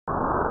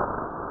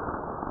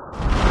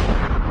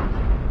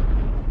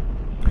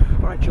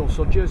Right, Joel,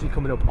 so Jersey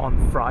coming up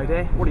on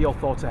Friday. What are your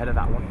thoughts ahead of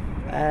that one?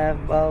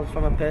 Well,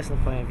 from a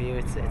personal point of view,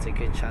 it's a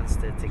good chance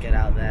to get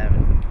out there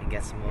and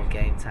get some more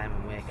game time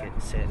and work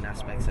at certain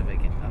aspects of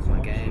my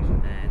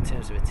game. In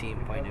terms of a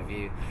team point of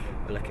view,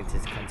 we're looking to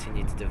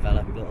continue to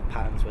develop little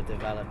patterns. We're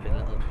developing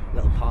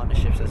little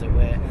partnerships, as it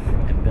were,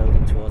 and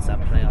building towards that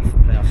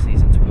playoff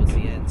season towards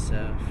the end.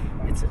 So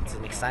it's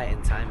an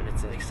exciting time, and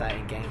it's an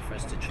exciting game for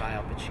us to try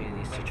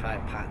opportunities, to try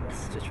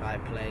patterns, to try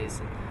plays,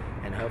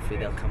 and hopefully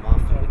they'll come off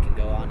and we can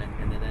go on,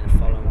 and then the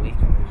following week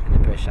in the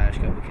British Irish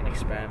Cup we can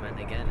experiment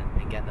again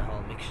and get the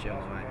whole mixture all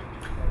right.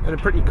 And a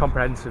pretty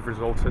comprehensive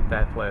result at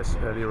their place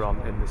earlier on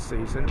in the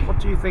season. What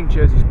do you think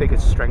Jersey's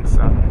biggest strengths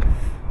are?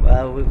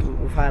 Well, we've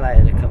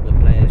highlighted a couple of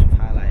players. We've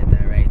highlighted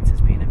their eight as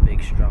being a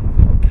big, strong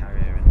ball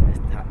carrier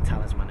and a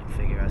talismanic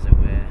figure, as it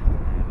were.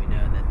 We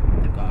know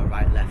that they've got a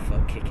right, left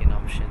foot kicking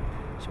option,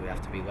 so we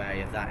have to be wary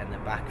of that in the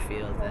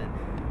backfield.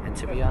 And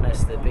to be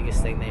honest, the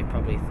biggest thing they're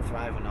probably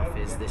thriving off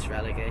is this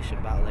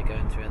relegation battle they're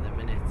going through at the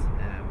minute.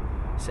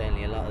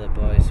 Certainly a lot of the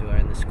boys who are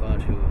in the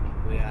squad who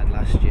we had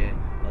last year,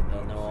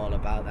 they'll know all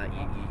about that.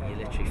 You're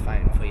literally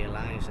fighting for your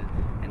lives,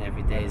 and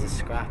every day is a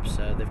scrap.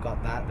 So they've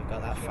got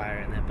that fire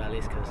in their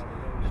bellies because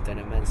they've done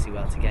immensely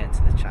well to get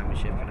into the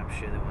championship, and I'm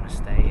sure they want to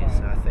stay here.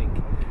 So I think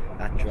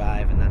that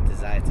drive and that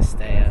desire to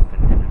stay up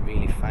and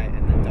really fight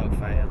in the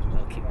dogfight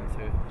will keep them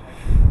through.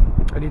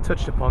 And you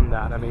touched upon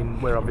that. I mean,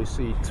 we're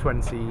obviously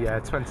 20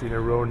 in a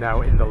row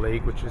now in the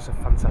league, which is a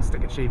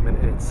fantastic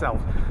achievement in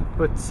itself.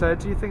 But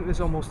do you think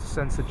there's almost a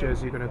sense that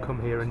Jersey are going to come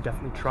here and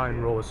definitely try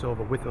and roll us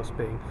over, with us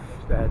being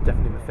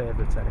definitely the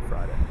favourites any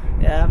Friday?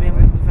 Yeah, I mean,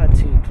 we've had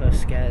two close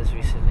scares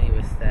recently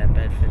with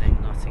Bedford and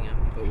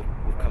Nottingham, but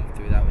we've come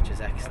through that, which is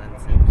excellent.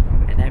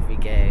 And in every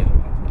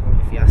game,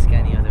 if you ask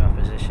any other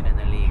opposition in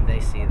the league,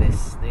 they see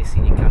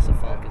Newcastle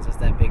Falcons as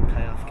their big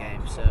playoff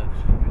game. So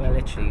we're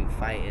literally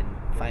fighting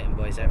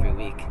boys every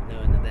week,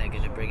 knowing that they're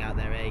going to bring out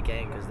their A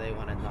game because they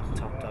want to knock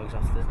top dogs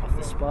off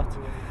the spot.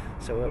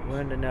 So we're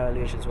under no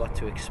illusions what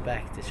to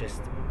expect.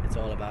 It's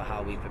all about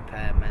how we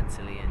prepare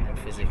mentally and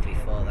physically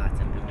for that,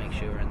 and make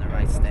sure we're in the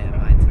right state of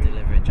mind to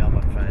deliver a job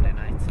on Friday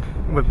night.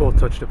 We've both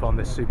touched upon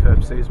this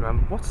superb season,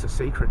 man. What's the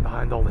secret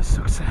behind all this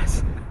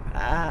success?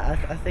 I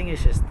think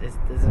it's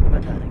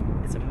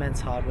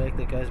immense hard work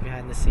that goes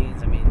behind the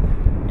scenes. I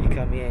mean, you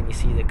come here and you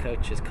see the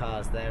coaches'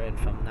 cars. They're in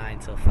from 9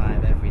 till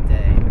 5 every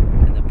day,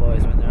 and the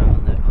boys, when they're out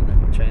on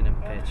the training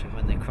pitch and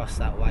when they cross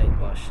that white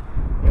bush,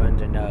 we're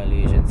under no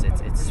illusions.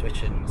 It's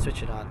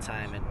switching on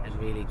time and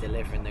really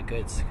delivering the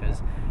goods.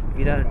 Because if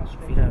you don't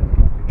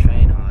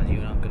train hard,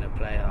 you're not going to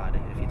play hard.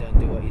 If you don't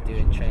do what you do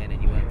in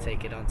training, you won't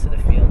take it onto the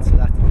field. So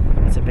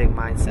that's a big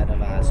mindset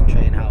of ours.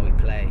 Train how we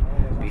play.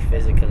 Be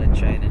physical in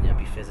training. You'll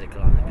be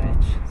physical on the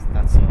pitch.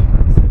 That's all.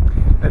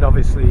 And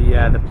obviously,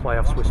 the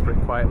playoffs whispering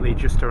quietly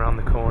just around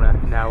the corner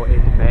now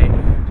in May.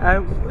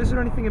 Is there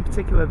anything in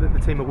particular that the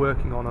team are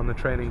working on the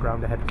training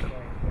ground ahead of them?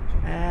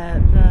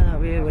 No,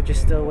 we're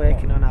just still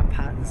working on our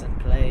patterns and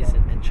plays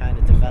and trying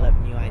to develop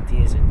new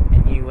ideas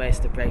and new ways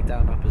to break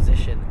down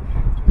opposition.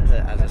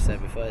 As I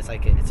said before, it's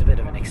a bit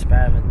of an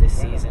experiment this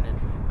season,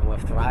 and we're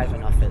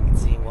thriving off it,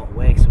 seeing what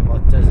works and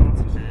what doesn't.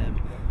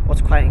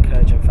 What's quite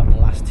encouraging from the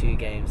last two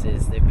games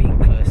is they've been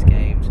close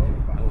games,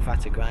 and we've had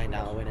to grind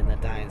out a win in the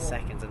dying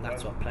seconds, and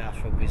that's what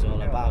playoff rugby is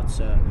all about.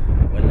 So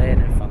we're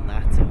learning from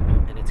that,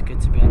 and it's good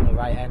to be on the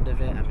right end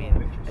of it. I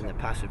mean, in the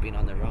past we've been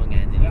on the wrong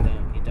end,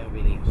 and you don't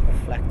really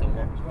reflect on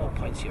what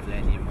points you've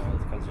learned. You're more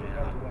concentrating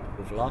on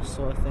we've lost,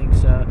 sort of thing.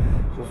 So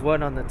we've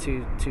won on the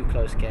two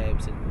close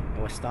games,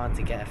 and we're starting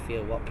to get a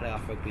feel what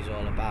playoff rugby is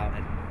all about,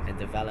 and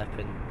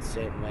developing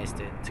certain ways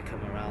to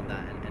come around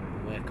that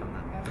and work on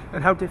that.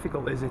 And how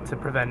difficult is it to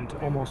prevent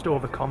almost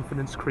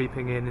overconfidence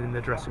creeping in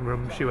the dressing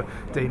room? I'm sure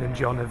Dean and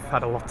John have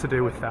had a lot to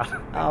do with that.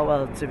 Oh,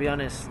 well, to be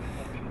honest,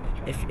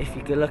 if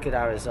you could look at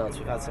our results,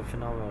 we've had some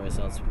phenomenal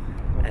results,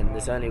 and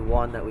there's only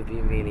one that we've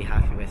been really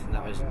happy with, and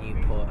that was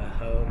Newport at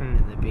home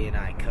in the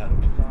B&I Cup.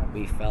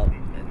 We felt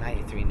a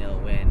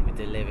 93-0 win. We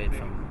delivered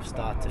from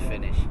start to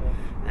finish.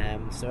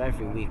 So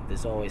every week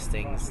there's always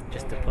things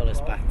just to pull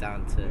us back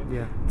down to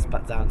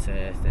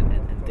earth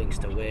and things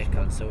to work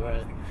on.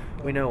 So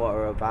we know what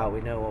we're about.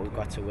 We know what we've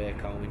got to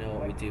work on. We know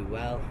what we do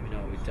well. We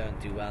know what we don't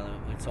do well.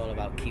 And it's all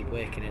about keep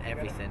working at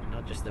everything,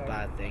 not just the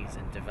bad things,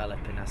 and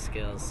developing our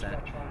skills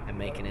set and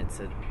making it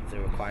to the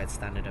required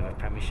standard of a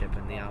premiership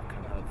and the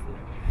outcome, hopefully.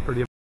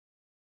 Brilliant.